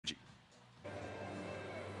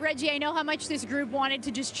Reggie, I know how much this group wanted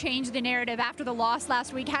to just change the narrative after the loss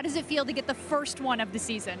last week. How does it feel to get the first one of the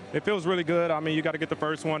season? It feels really good. I mean, you got to get the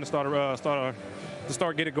first one to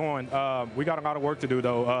get it going. We got a lot of work to do,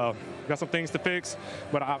 though. We got some things to fix,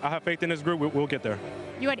 but I have faith in this group. We'll get there.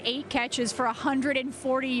 You had 8 catches for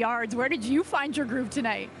 140 yards. Where did you find your groove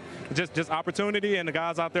tonight? Just opportunity and the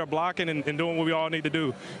guys out there blocking and doing what we all need to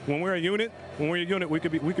do. When we're a unit, we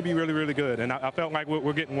could be really, really good. And I felt like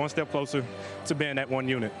we're getting one step closer to being that one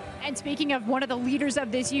unit. And speaking of one of the leaders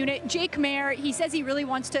of this unit, Jake Mayer, he says he really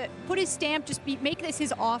wants to put his stamp, make this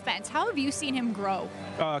his offense. How have you seen him grow?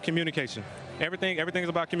 Communication. Everything's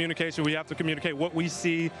about communication. We have to communicate what we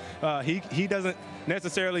see. He doesn't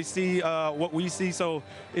necessarily see what we see, so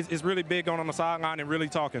it's really big on the sideline and really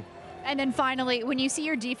talking. And then finally, when you see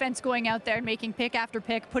your defense going out there and making pick after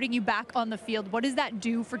pick, putting you back on the field, what does that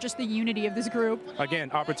do for just the unity of this group? Again,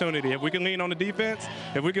 opportunity. If we can lean on the defense,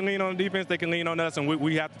 they can lean on us, and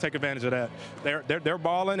we have to take advantage of that. They're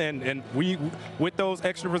balling, and we, with those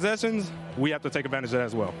extra possessions, we have to take advantage of that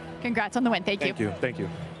as well. Congrats on the win. Thank you. Thank you.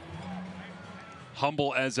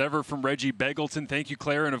 Humble as ever from Reggie Begelton. Thank you,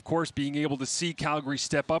 Claire. And, of course, being able to see Calgary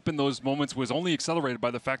step up in those moments was only accelerated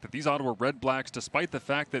by the fact that these Ottawa Redblacks, despite the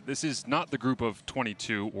fact that this is not the group of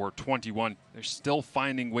 22 or 21, they're still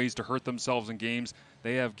finding ways to hurt themselves in games.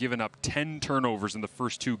 They have given up 10 turnovers in the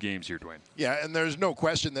first 2 games here, Dwayne. Yeah, and there's no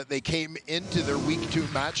question that they came into their Week 2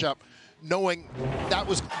 matchup knowing that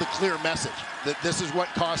was the clear message, that this is what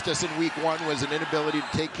cost us in Week 1 was an inability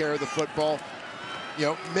to take care of the football. You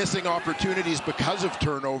know, missing opportunities because of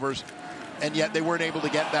turnovers, and yet they weren't able to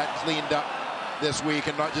get that cleaned up this week,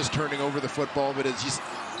 and not just turning over the football, but as you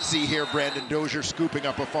see here, Brandon Dozier scooping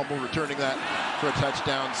up a fumble, returning that for a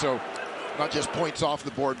touchdown. So not just points off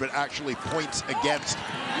the board, but actually points against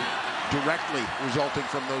directly resulting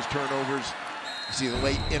from those turnovers. You see the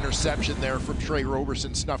late interception there from Trey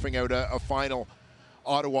Roberson snuffing out a final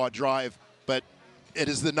Ottawa drive, but it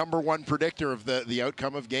is the #1 predictor of the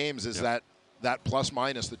outcome of games is that plus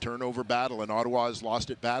minus the turnover battle, and Ottawa has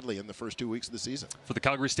lost it badly in the first 2 weeks of the season. For the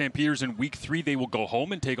Calgary Stampeders in Week 3, they will go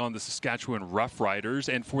home and take on the Saskatchewan Roughriders.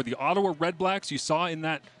 And for the Ottawa Redblacks, you saw in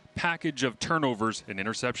that package of turnovers an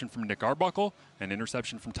interception from Nick Arbuckle, an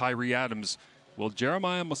interception from Tyree Adams. Will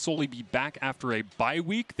Jeremiah Masoli be back after a bye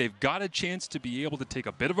week? They've got a chance to be able to take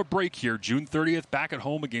a bit of a break here. June 30th, back at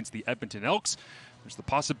home against the Edmonton Elks. There's the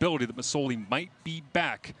possibility that Masoli might be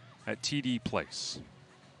back at TD Place.